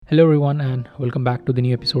Hello everyone and welcome back to the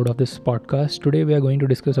new episode of this podcast. Today we are going to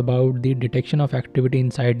discuss about the detection of activity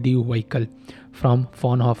inside the vehicle from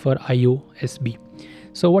Fraunhofer IOSB.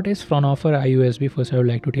 So what is Fraunhofer IOSB? First I would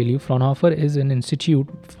like to tell you Fraunhofer is an institute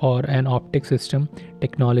for an optic system,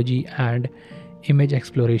 technology and image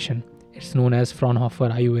exploration. It's known as Fraunhofer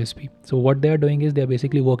IOSB. So what they are doing is they are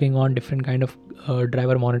basically working on different kind of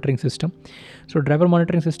driver monitoring system. So driver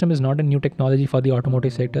monitoring system is not a new technology for the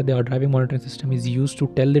automotive sector. The driving monitoring system is used to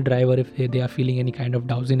tell the driver if they are feeling any kind of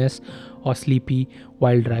drowsiness or sleepy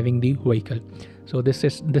while driving the vehicle. So this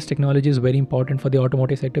technology is very important for the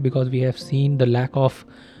automotive sector because we have seen the lack of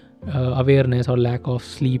awareness or lack of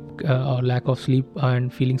sleep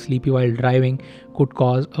and feeling sleepy while driving could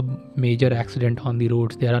cause a major accident on the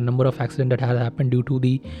roads. There are a number of accidents that has happened due to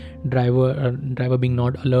the driver being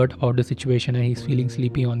not alert about the situation and he's feeling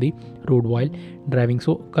sleepy on the road while driving.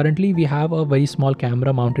 So currently we have a very small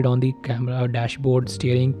camera mounted on the camera dashboard,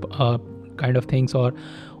 steering kind of things, or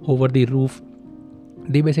over the roof.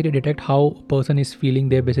 They basically detect how a person is feeling.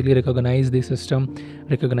 They basically recognize the system,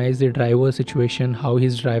 recognize the driver's situation, how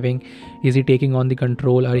he's driving, is he taking on the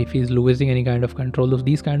control, or if he's losing any kind of control.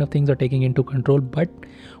 These kind of things are taking into control. But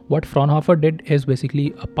what Fraunhofer did is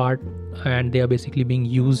basically a part, and they are basically being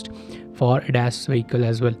used for ADAS vehicle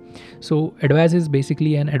as well. So ADAS is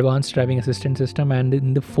basically an advanced driving assistance system, and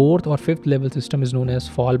in the fourth or fifth level system is known as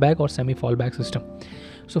fallback or semi-fallback system.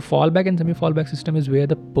 So fallback and semi-fallback system is where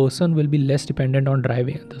the person will be less dependent on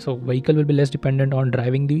driving. So vehicle will be less dependent on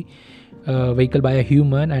driving the vehicle by a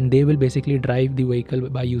human, and they will basically drive the vehicle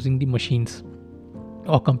by using the machines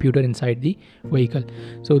or computer inside the vehicle.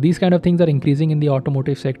 So these kind of things are increasing in the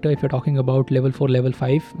automotive sector. If you're talking about level 4, level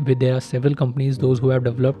 5, there are several companies, those who have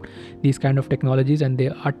developed these kind of technologies, and they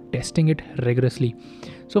are testing it rigorously.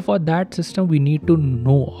 So for that system, we need to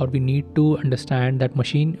know, or we need to understand that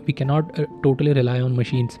we cannot totally rely on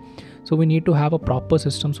machines. So we need to have a proper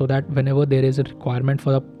system so that whenever there is a requirement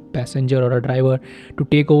for a passenger or a driver to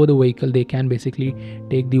take over the vehicle, they can basically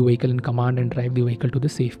take the vehicle in command and drive the vehicle to the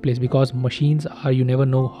safe place. Because machines are, you never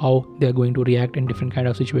know how they are going to react in different kind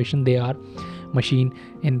of situation. They are machine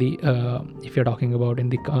in the if you're talking about in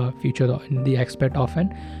the future, in the aspect of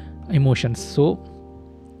an emotions. So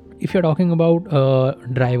if you're talking about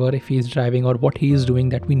driver, if he's driving or what he is doing,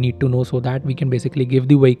 that we need to know, so that we can basically give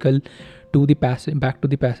the vehicle to the back to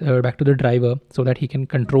the driver, so that he can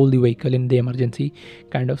control the vehicle in the emergency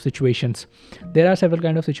kind of situations. There are several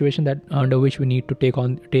kind of situations that under which we need to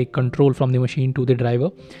take control from the machine to the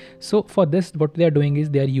driver. So for this, what they are doing is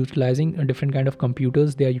they are utilizing a different kind of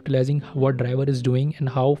computers. They are utilizing what driver is doing and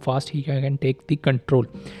how fast he can take the control.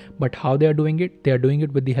 But how they are doing it? They are doing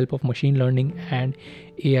it with the help of machine learning and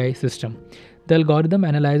AI system. The algorithm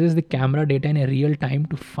analyzes the camera data in a real time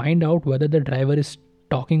to find out whether the driver is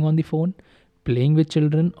talking on the phone, playing with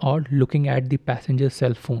children, or looking at the passenger's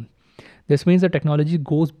cell phone. This means the technology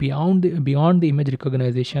goes beyond the image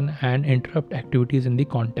recognition and interrupt activities in the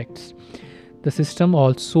context. The system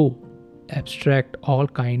also abstract all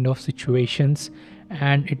kind of situations,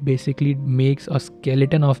 and it basically makes a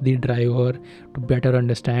skeleton of the driver to better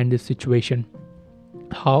understand this situation.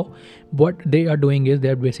 What they are doing is they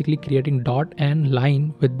are basically creating dot and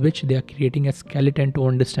line with which they are creating a skeleton to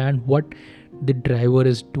understand what the driver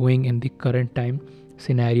is doing in the current time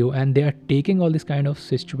scenario. And they are taking all these kind of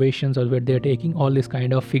situations, or where they are taking all these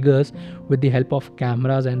kind of figures with the help of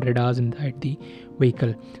cameras and radars inside the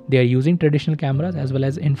vehicle. They are using traditional cameras as well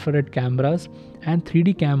as infrared cameras and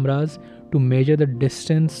 3D cameras to measure the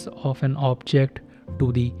distance of an object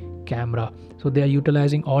to the camera. So they are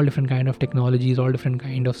utilizing all different kind of technologies, all different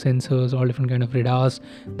kind of sensors, all different kind of radars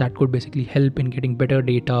that could basically help in getting better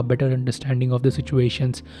data, better understanding of the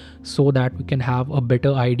situations, so that we can have a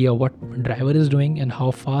better idea what driver is doing and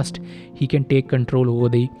how fast he can take control over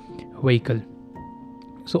the vehicle.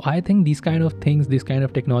 So I think these kind of things, these kind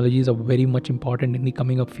of technologies are very much important in the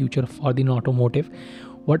coming up future for the automotive.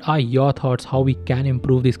 What are your thoughts? How we can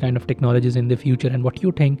improve these kind of technologies in the future, and what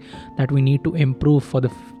you think that we need to improve for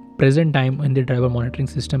the present time in the driver monitoring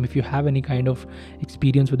system? If you have any kind of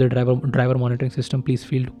experience with the driver monitoring system, please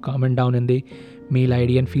feel to comment down in the mail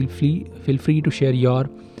ID, and feel free to share your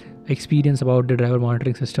experience about the driver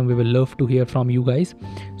monitoring system. We will love to hear from you guys.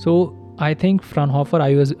 So I think Fraunhofer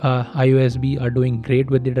IOSB are doing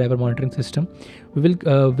great with the driver monitoring system. We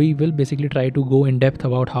will basically try to go in depth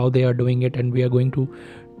about how they are doing it, and we are going to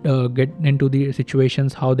get into the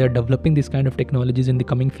situations how they're developing this kind of technologies in the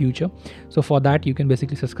coming future. So for that, you can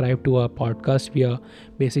basically subscribe to our podcast. We are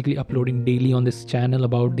basically uploading daily on this channel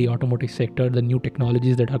about the automotive sector, the new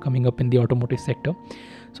technologies that are coming up in the automotive sector.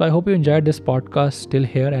 So I hope you enjoyed this podcast till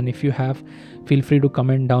here, and if you have, feel free to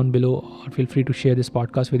comment down below, or feel free to share this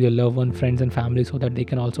podcast with your loved one, friends and family, so that they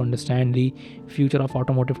can also understand the future of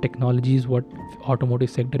automotive technologies, what automotive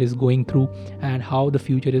sector is going through, and how the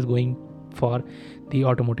future is going for the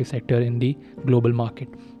automotive sector in the global market.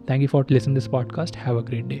 Thank you for listening to this podcast. Have a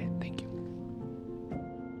great day. Thank you.